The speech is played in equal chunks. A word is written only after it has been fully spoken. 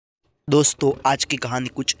दोस्तों आज की कहानी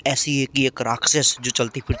कुछ ऐसी है कि एक राक्षस जो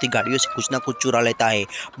चलती फिरती गाड़ियों से कुछ ना कुछ चुरा लेता है।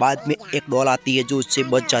 बाद में एक डॉल आती है जो उससे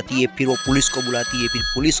बच जाती है। फिर वो पुलिस को बुलाती है। फिर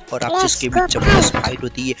पुलिस और राक्षस के बीच जबरदस्त फाइट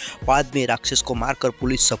होती है। बाद में राक्षस को मारकर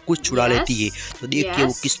पुलिस सब कुछ चुरा लेती है। तो देखिए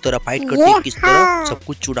वो किस तरह फाइट करती है, किस तरह सब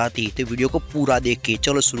कुछ चुराती है। तो वीडियो को पूरा देखिए।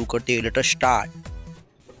 चलो शुरू करते हैं, लेट अस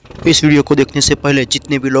स्टार्ट। इस वीडियो को देखने से पहले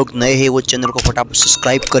जितने भी लोग नए हैं वो चैनल को फटाफट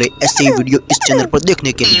सब्सक्राइब करें ऐसे ही वीडियो इस चैनल पर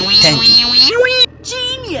देखने के लिए। Thank you.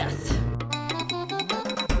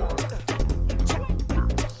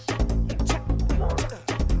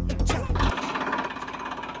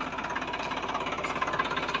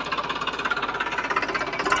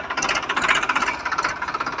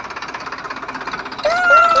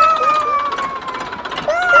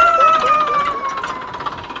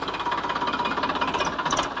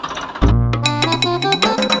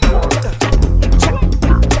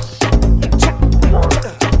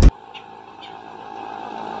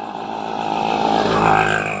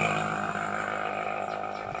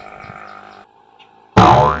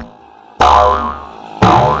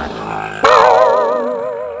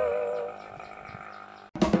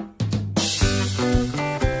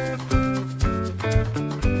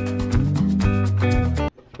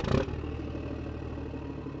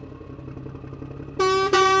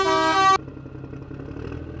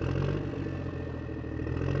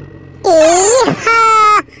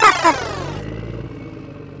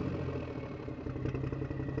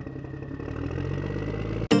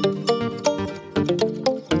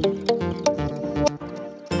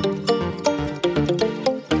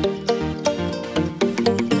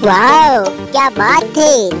 वाओ, क्या बात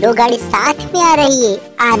है, दो गाड़ी साथ में आ रही है।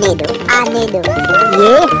 आने दो, आने दो।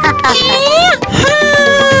 ये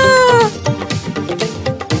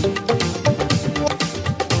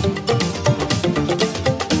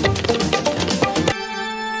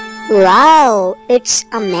वाओ, इट्स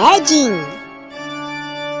अमेजिंग।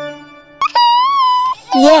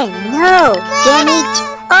 ये no, game is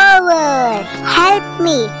over. Help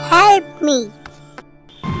me, help me.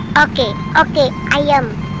 Okay, I am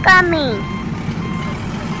coming.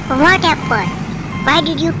 What happened? Why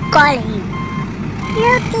did you call him?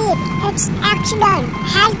 Look it, it's accident.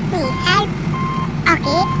 Help me, help.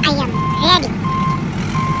 Okay, I am ready.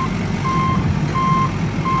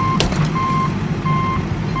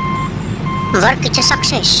 Work is a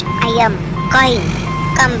success. I am going.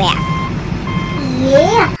 Come back.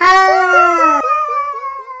 Yeah.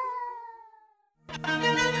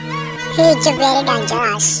 He's very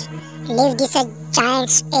dangerous. Leave this a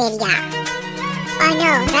giant's area. Oh no,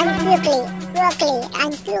 run quickly,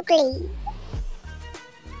 run quickly.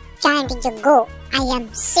 Giant is a go. I am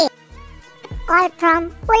sick. Call from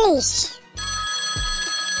police.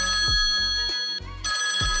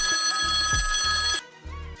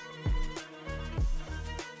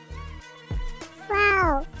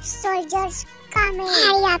 Wow, soldiers coming.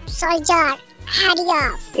 Hurry up, soldier. Hurry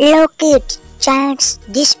up. Look it. Giants,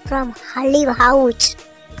 this from Holly House.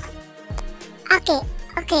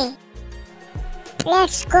 Okay.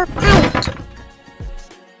 Let's go fight.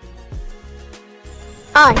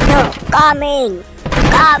 Oh no, coming.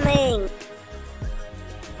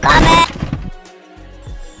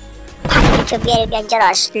 It's very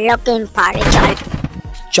dangerous. Looking for a giant.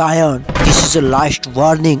 Giant, this is a last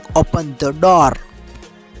warning. Open the door.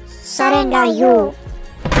 Surrender you.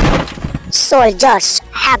 Soldiers,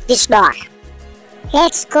 have this door.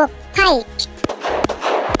 Let's go fight.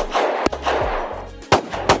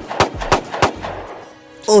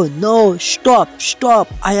 Oh no, stop.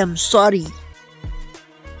 I am sorry.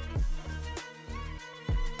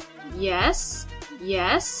 Yes.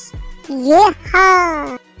 Yeah.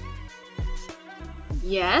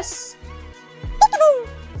 Yes.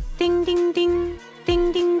 Ding ding ding,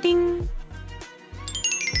 ding ding